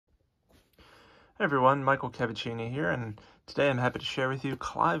Hey everyone, Michael Cavacini here, and today I'm happy to share with you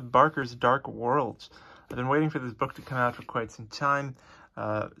Clive Barker's Dark Worlds. I've been waiting for this book to come out for quite some time,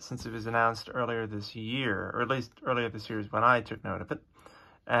 since it was announced earlier this year, or at least earlier this year is when I took note of it.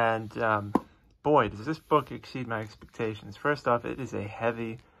 And boy, does this book exceed my expectations. First off, it is a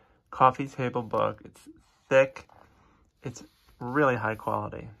heavy coffee table book. It's thick, it's really high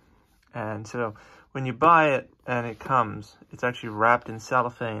quality. And so when you buy it and it comes, it's actually wrapped in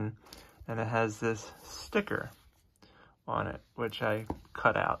cellophane, and it has this sticker on it, which I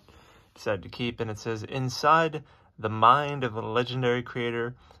cut out, decided to keep, and it says, "Inside the mind of the legendary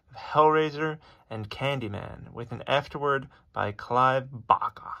creator of Hellraiser and Candyman, with an afterword by Clive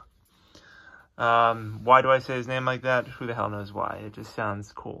Barker." Why do I say his name like that? Who the hell knows why? It just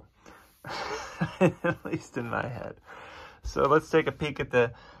sounds cool, at least in my head. So let's take a peek at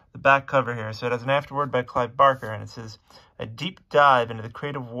the back cover here. So it has an afterword by Clive Barker, and it says, "A deep dive into the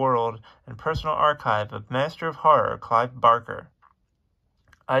creative world and personal archive of master of horror, Clive Barker.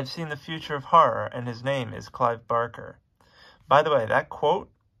 I've seen the future of horror, and his name is Clive Barker." By the way, that quote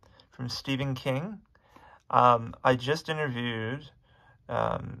from Stephen King, I just interviewed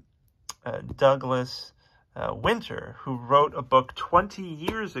Douglas Winter, who wrote a book 20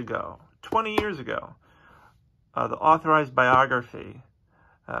 years ago, the authorized biography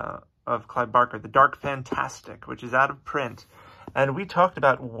of Clive Barker, The Dark Fantastic, which is out of print. And we talked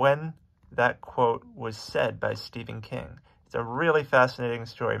about when that quote was said by Stephen King. It's a really fascinating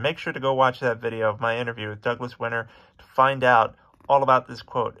story. Make sure to go watch that video of my interview with Douglas Winter to find out all about this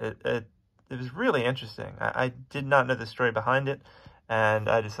quote. It was really interesting. I did not know the story behind it, and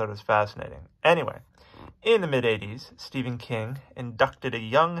I just thought it was fascinating. Anyway, in the mid-'80s, Stephen King inducted a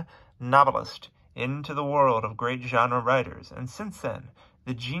young novelist into the world of great genre writers, and since then,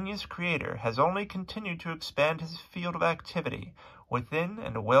 the genius creator has only continued to expand his field of activity within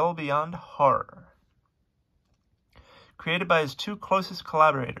and well beyond horror. Created by his two closest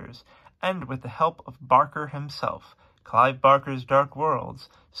collaborators, and with the help of Barker himself, Clive Barker's Dark Worlds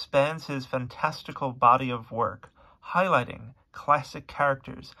spans his fantastical body of work, highlighting classic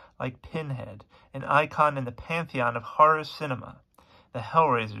characters like Pinhead, an icon in the pantheon of horror cinema, the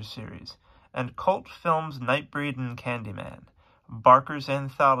Hellraiser series, and cult films Nightbreed and Candyman. Barker's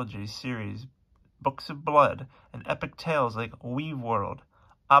anthology series, Books of Blood, and epic tales like Weave World,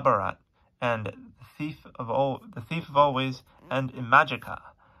 Abarat, and The Thief of Always, and Imagica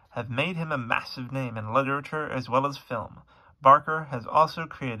have made him a massive name in literature as well as film. Barker has also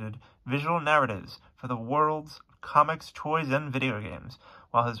created visual narratives for the worlds of comics, toys, and video games,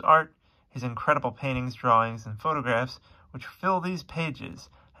 while his art, his incredible paintings, drawings, and photographs, which fill these pages,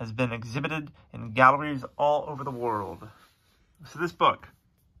 has been exhibited in galleries all over the world. So this book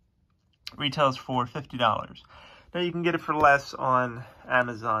retails for $50. Now you can get it for less on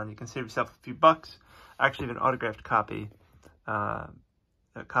Amazon. You can save yourself a few bucks. I actually have an autographed copy, a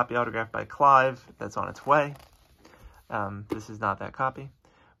copy autographed by Clive that's on its way. This is not that copy.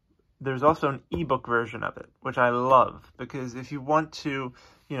 There's also an ebook version of it, which I love, because if you want to,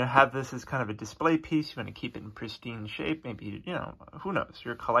 have this as kind of a display piece, you want to keep it in pristine shape, maybe, who knows,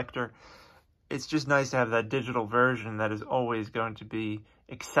 you're a collector. It's just nice to have that digital version that is always going to be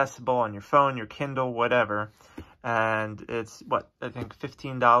accessible on your phone, your Kindle, whatever. And it's, I think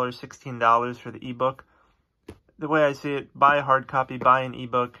 $15, $16 for the ebook. The way I see it, buy a hard copy, buy an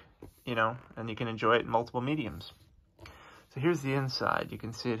ebook, and you can enjoy it in multiple mediums. So here's the inside. You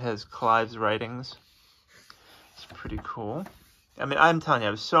can see it has Clive's writings. It's pretty cool. I mean, I'm telling you,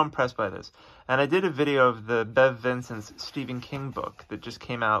 I was so impressed by this. And I did a video of the Bev Vincent's Stephen King book that just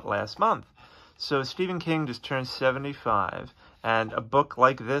came out last month. So Stephen King just turned 75, and a book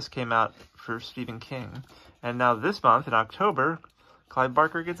like this came out for Stephen King. And now this month, in October, Clive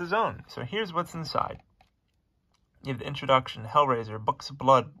Barker gets his own. So here's what's inside. You have the introduction, Hellraiser, Books of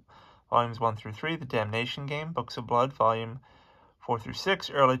Blood, Volumes 1 through 3, The Damnation Game, Books of Blood, Volume 4 through 6,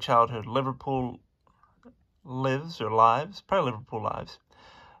 Early Childhood, Liverpool Lives, or Lives, probably Liverpool Lives,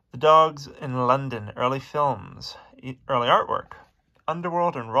 The Dogs in London, Early Films, Early Artwork,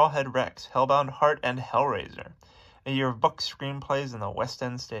 Underworld and Rawhead Rex, Hellbound Heart, and Hellraiser. A year of books, screenplays, and the West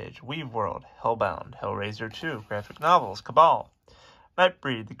End stage. Weave World, Hellbound, Hellraiser 2, graphic novels, Cabal,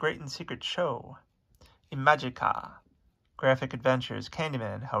 Nightbreed, The Great and Secret Show, Imagica, graphic adventures,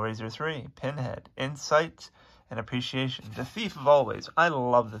 Candyman, Hellraiser 3, Pinhead, Insight and Appreciation, The Thief of Always. I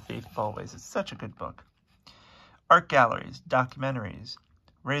love The Thief of Always. It's such a good book. Art galleries, documentaries,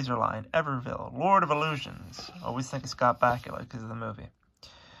 Razorline, Everville, Lord of Illusions. Always think of Scott Bakula because of the movie.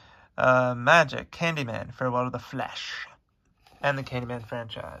 Magic, Candyman, Farewell to the Flesh, and the Candyman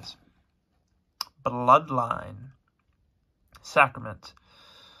franchise. Bloodline, Sacrament,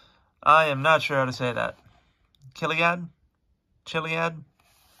 I am not sure how to say that. Chiliad? Chiliad?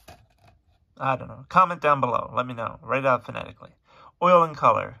 I don't know. Comment down below. Let me know. Write it out phonetically. Oil and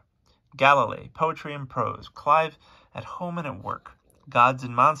Color. Galilee. Poetry and Prose. Clive at Home and at Work. Gods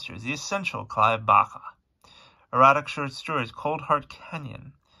and Monsters. The Essential Clive Barker. Erotic Short Stories. Cold Heart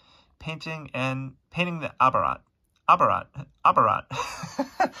Canyon. Painting the Aberrat. Aberrat.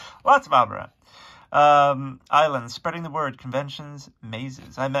 Lots of Aberrat. Islands. Spreading the Word. Conventions.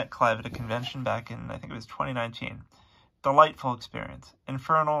 Mazes. I met Clive at a convention back in, I think it was 2019. Delightful experience.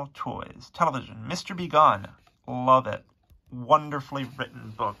 Infernal Toys. Television. Mr. Be Gone. Love it. Wonderfully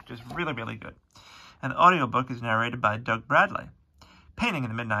written book. Just really, really good. An audiobook is narrated by Doug Bradley. Painting in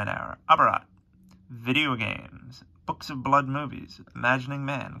the Midnight Hour. Aberrat. Video games. Books of Blood movies. Imagining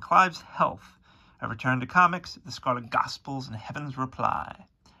Man. Clive's Health. A Return to Comics. The Scarlet Gospels and Heaven's Reply.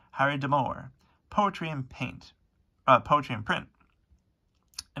 Harry D'Amour. Poetry and Print.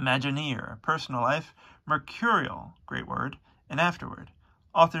 Imagineer. Personal Life. Mercurial, great word, and Afterward.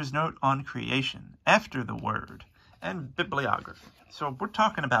 Author's Note on Creation, After the Word, and Bibliography. So we're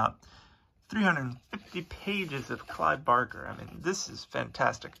talking about 350 pages of Clive Barker. I mean, this is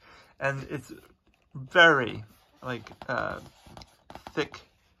fantastic. And it's very, thick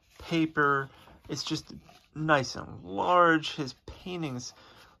paper. It's just nice and large. His paintings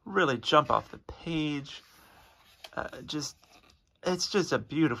really jump off the page. It's just a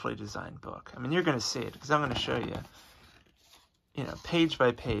beautifully designed book. I mean, you're going to see it because I'm going to show you, page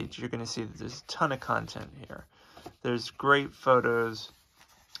by page. You're going to see that there's a ton of content here. There's great photos.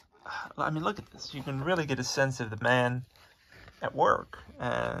 I mean, look at this. You can really get a sense of the man at work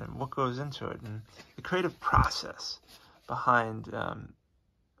and what goes into it and the creative process behind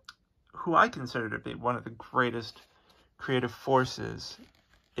who I consider to be one of the greatest creative forces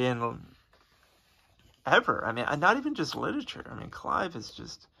in ever. I mean, not even just literature. I mean, Clive is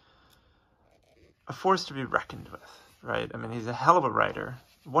just a force to be reckoned with, right? I mean, he's a hell of a writer,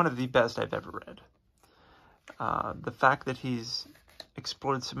 one of the best I've ever read. The fact that he's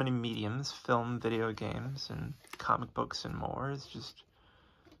explored so many mediums, film, video games, and comic books and more is just,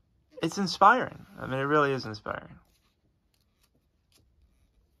 it's inspiring. I mean, it really is inspiring.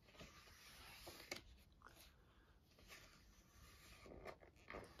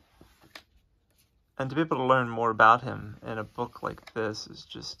 And to be able to learn more about him in a book like this is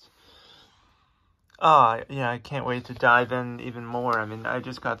just, I can't wait to dive in even more. I mean, I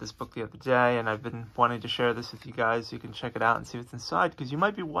just got this book the other day, and I've been wanting to share this with you guys so you can check it out and see what's inside, because you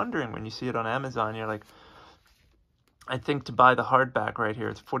might be wondering when you see it on Amazon, you're like, I think to buy the hardback right here,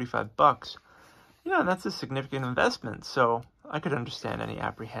 it's $45. Yeah, that's a significant investment, so I could understand any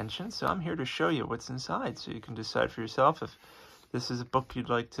apprehension, so I'm here to show you what's inside so you can decide for yourself if this is a book you'd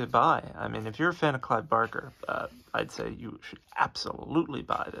like to buy. I mean, if you're a fan of Clive Barker, I'd say you should absolutely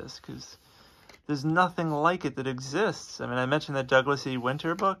buy this, because there's nothing like it that exists. I mean, I mentioned that Douglas E.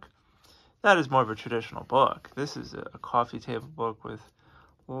 Winter book. That is more of a traditional book. This is a coffee table book with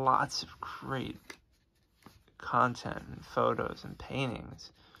lots of great content and photos and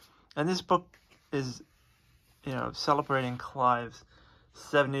paintings. And this book is, celebrating Clive's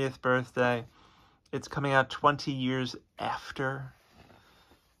 70th birthday. It's coming out 20 years after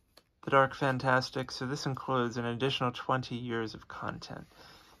The Dark Fantastic, so this includes an additional 20 years of content.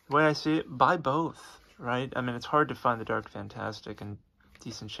 The way I see it, buy both, right? I mean, it's hard to find The Dark Fantastic in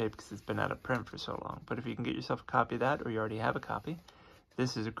decent shape because it's been out of print for so long. But if you can get yourself a copy of that, or you already have a copy,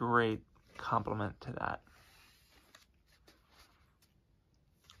 this is a great complement to that.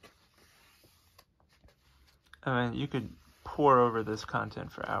 I mean, you could pour over this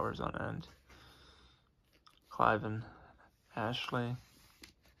content for hours on end. Clive and Ashley.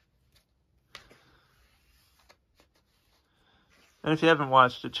 And if you haven't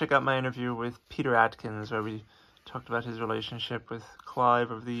watched it, check out my interview with Peter Atkins, where we talked about his relationship with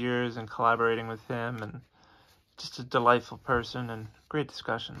Clive over the years and collaborating with him, and just a delightful person and great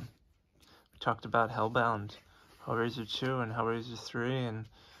discussion. We talked about Hellbound, Hellraiser 2 and Hellraiser 3 and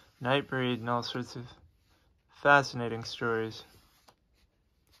Nightbreed and all sorts of fascinating stories.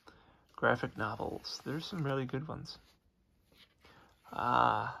 Graphic novels. There's some really good ones.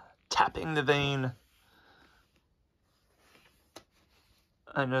 Tapping the Vein.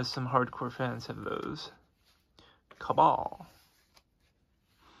 I know some hardcore fans have those. Cabal.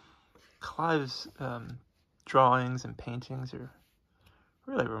 Clive's drawings and paintings are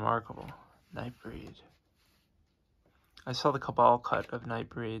really remarkable. Nightbreed. I saw the Cabal cut of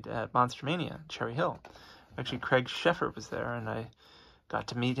Nightbreed at Monster Mania, Cherry Hill. Actually, Craig Sheffer was there, and I got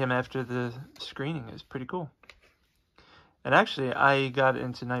to meet him after the screening. It was pretty cool. And actually, I got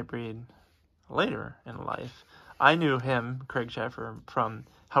into Nightbreed later in life. I knew him, Craig Sheffer, from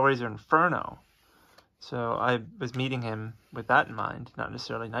Hellraiser Inferno. So I was meeting him with that in mind, not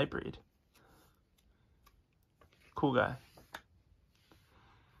necessarily Nightbreed. Cool guy.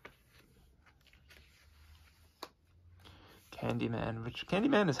 Candyman, which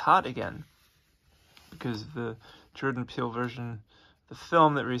Candyman is hot again because of the Jordan Peele version, the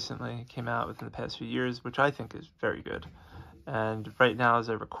film that recently came out within the past few years, which I think is very good. And right now, as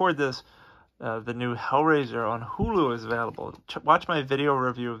I record this, the new Hellraiser on Hulu is available. Watch my video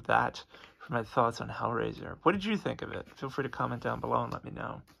review of that for my thoughts on Hellraiser. What did you think of it? Feel free to comment down below and let me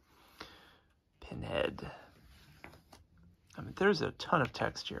know. Pinhead. I mean, there's a ton of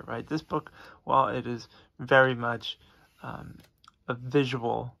text here, right? This book, while it is very much a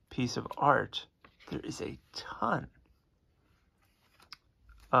visual piece of art, there is a ton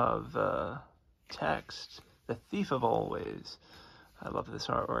of text. The Thief of Always. I love this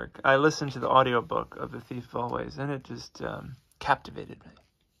artwork. I listened to the audiobook of The Thief of Always, and it just captivated me.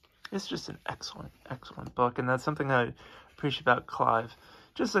 It's just an excellent, excellent book, and that's something I appreciate about Clive.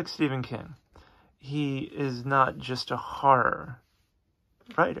 Just like Stephen King, he is not just a horror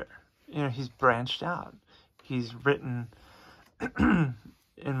writer. You know, he's branched out. He's written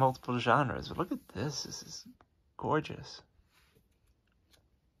in multiple genres. But look at this. This is gorgeous.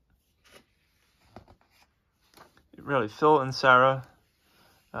 Really, Phil and Sarah,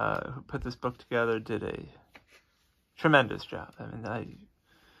 who put this book together, did a tremendous job. I mean,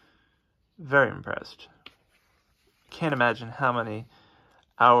 very impressed. Can't imagine how many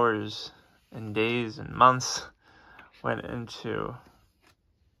hours and days and months went into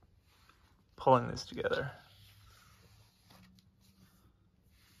pulling this together.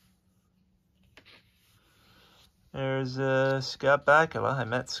 There's Scott Bakula. I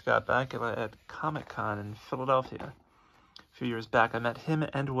met Scott Bakula at Comic-Con in Philadelphia a few years back. I met him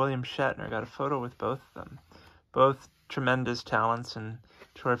and William Shatner. Got a photo with both of them. Both tremendous talents and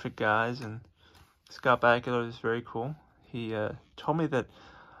terrific guys. And Scott Bakula is very cool. He told me that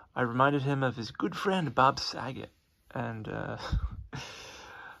I reminded him of his good friend Bob Saget. And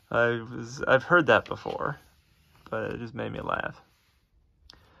I've heard that before, but it just made me laugh.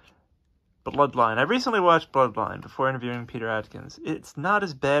 Bloodline. I recently watched Bloodline before interviewing Peter Atkins. It's not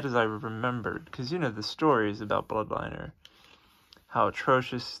as bad as I remembered, because, you know, the stories about Bloodline are how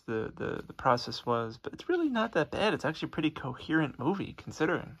atrocious the process was, but it's really not that bad. It's actually a pretty coherent movie,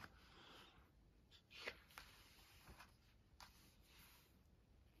 considering.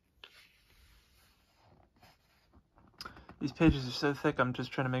 These pages are so thick, I'm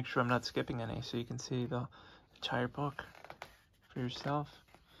just trying to make sure I'm not skipping any, so you can see the entire book for yourself.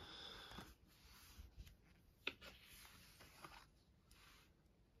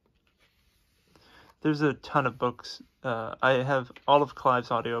 There's a ton of books. I have all of Clive's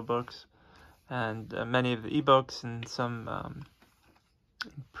audiobooks and many of the ebooks and some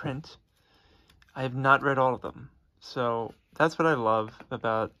in print. I have not read all of them. So that's what I love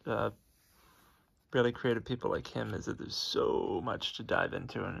about really creative people like him, is that there's so much to dive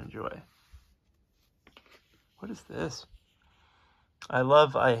into and enjoy. What is this? I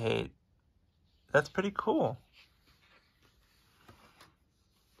love, I hate. That's pretty cool.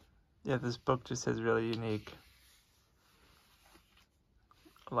 Yeah, this book just has really unique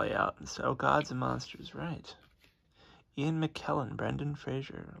layout. So, Gods and Monsters, right. Ian McKellen, Brendan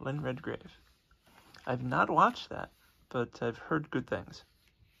Fraser, Lynn Redgrave. I've not watched that, but I've heard good things.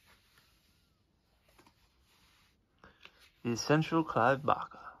 The Essential Clive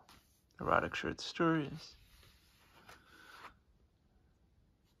Barker. Erotic short stories.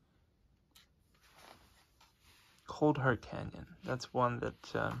 Cold Heart Canyon. That's one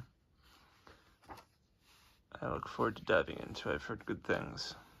that I look forward to diving into. I've heard good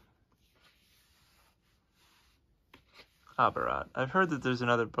things. Abarat. I've heard that there's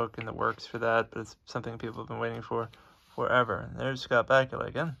another book in the works for that, but it's something people have been waiting for forever. And there's Scott Bakula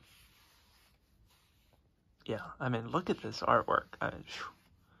again. Yeah, I mean, look at this artwork.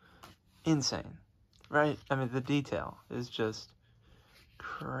 Insane, right? I mean, the detail is just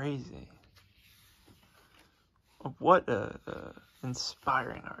crazy. What a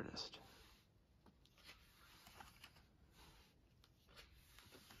inspiring artist.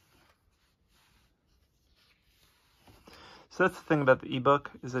 So that's the thing about the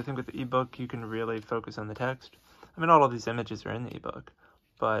ebook, is I think with the ebook you can really focus on the text. I mean, all of these images are in the ebook,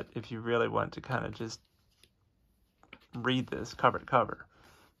 but if you really want to kind of just read this cover to cover,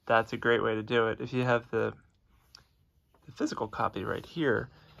 that's a great way to do it. If you have the physical copy right here,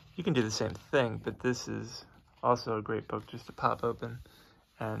 you can do the same thing, but this is also a great book just to pop open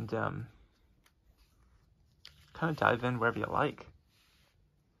and kind of dive in wherever you like.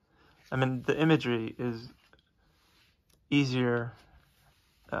 I mean, the imagery is easier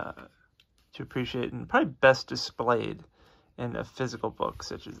to appreciate, and probably best displayed in a physical book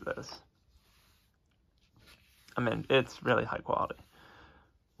such as this. I mean, it's really high quality.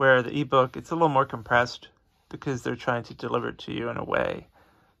 Where the ebook, it's a little more compressed because they're trying to deliver it to you in a way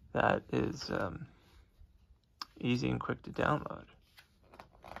that is easy and quick to download.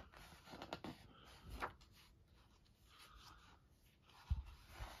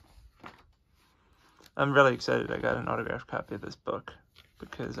 I'm really excited I got an autographed copy of this book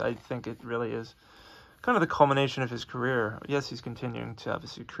because I think it really is kind of the culmination of his career. Yes, he's continuing to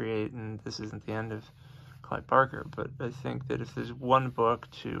obviously create, and this isn't the end of Clive Barker, but I think that if there's one book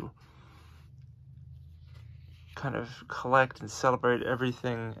to kind of collect and celebrate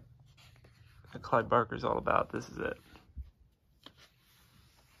everything that Clive Barker is all about, this is it.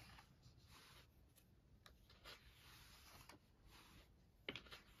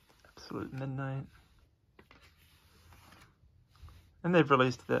 Absolute Midnight. And they've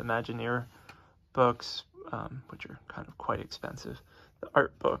released the Imagineer books, which are kind of quite expensive. The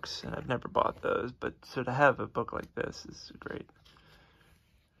art books, and I've never bought those, but so to have a book like this is a great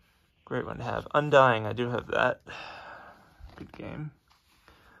one to have. Undying, I do have that. Good game.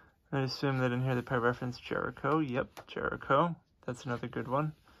 I assume that in here they probably reference Jericho. Yep, Jericho. That's another good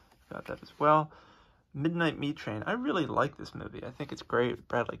one. Got that as well. Midnight Meat Train. I really like this movie. I think it's great with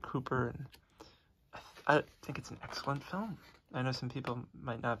Bradley Cooper, and I think it's an excellent film. I know some people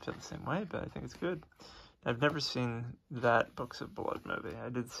might not feel the same way, but I think it's good. I've never seen that Books of Blood movie. I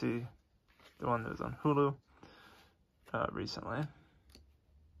did see the one that was on Hulu recently.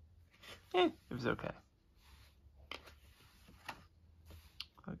 It was okay.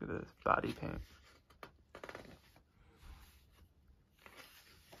 Look at this body paint.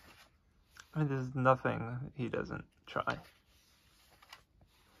 I mean, there's nothing he doesn't try.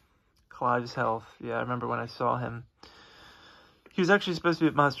 Clive's health. Yeah, I remember when I saw him. He was actually supposed to be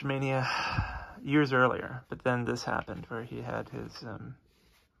at Monster Mania years earlier, but then this happened where he had his,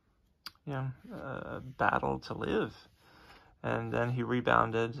 battle to live. And then he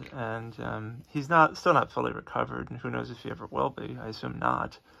rebounded, and he's still not fully recovered, and who knows if he ever will be. I assume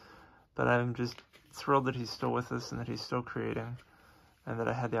not. But I'm just thrilled that he's still with us and that he's still creating, and that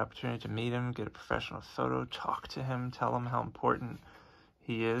I had the opportunity to meet him, get a professional photo, talk to him, tell him how important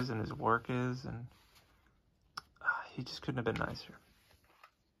he is and his work is, and he just couldn't have been nicer.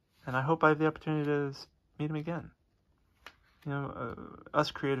 And I hope I have the opportunity to meet him again. You know,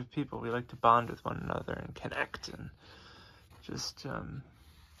 us creative people, we like to bond with one another and connect, and just,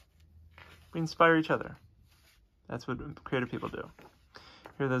 we inspire each other. That's what creative people do.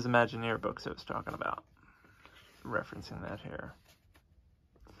 Here are those Imagineer books I was talking about, referencing that here.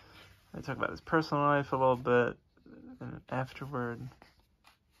 I talk about his personal life a little bit, and afterward.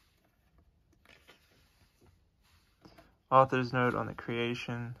 Author's note on the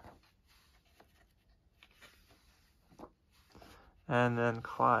creation. And then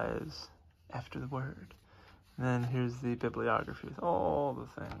Clive's after the word. And then here's the bibliography with all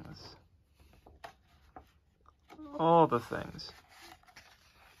the things. All the things.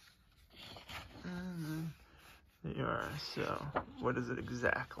 And then there you are. So, what is it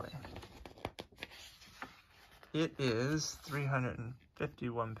exactly? It is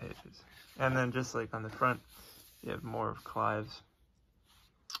 351 pages. And then just like on the front, you have more of Clive's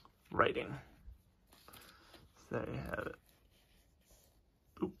writing. So there you have it.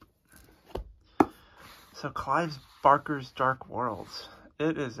 Boop. So Clive Barker's Dark Worlds.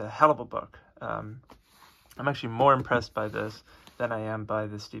 It is a hell of a book. I'm actually more impressed by this than I am by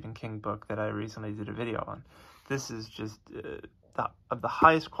the Stephen King book that I recently did a video on. This is just of the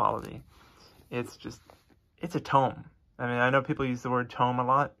highest quality. It's a tome. I mean, I know people use the word tome a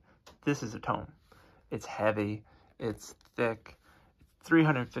lot. This is a tome. It's heavy. It's thick.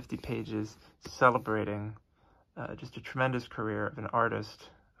 350 pages celebrating just a tremendous career of an artist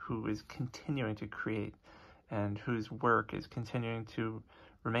who is continuing to create and whose work is continuing to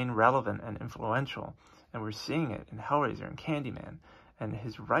remain relevant and influential. And we're seeing it in Hellraiser and Candyman, and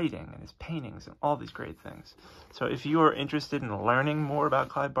his writing and his paintings and all these great things. So if you are interested in learning more about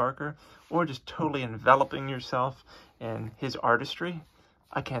Clive Barker, or just totally enveloping yourself in his artistry,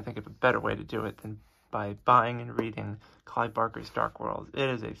 I can't think of a better way to do it than by buying and reading Clive Barker's Dark World. It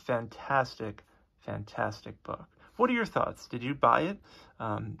is a fantastic, fantastic book. What are your thoughts? Did you buy it?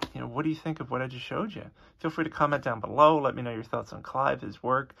 What do you think of what I just showed you? Feel free to comment down below. Let me know your thoughts on Clive, his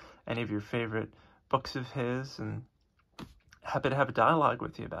work, any of your favorite books of his, and happy to have a dialogue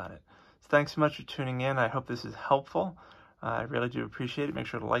with you about it. So thanks so much for tuning in. I hope this is helpful. I really do appreciate it. Make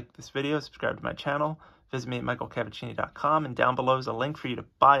sure to like this video, subscribe to my channel, visit me at michaelcavacini.com, and down below is a link for you to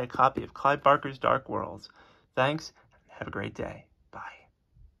buy a copy of Clive Barker's Dark Worlds. Thanks, and have a great day.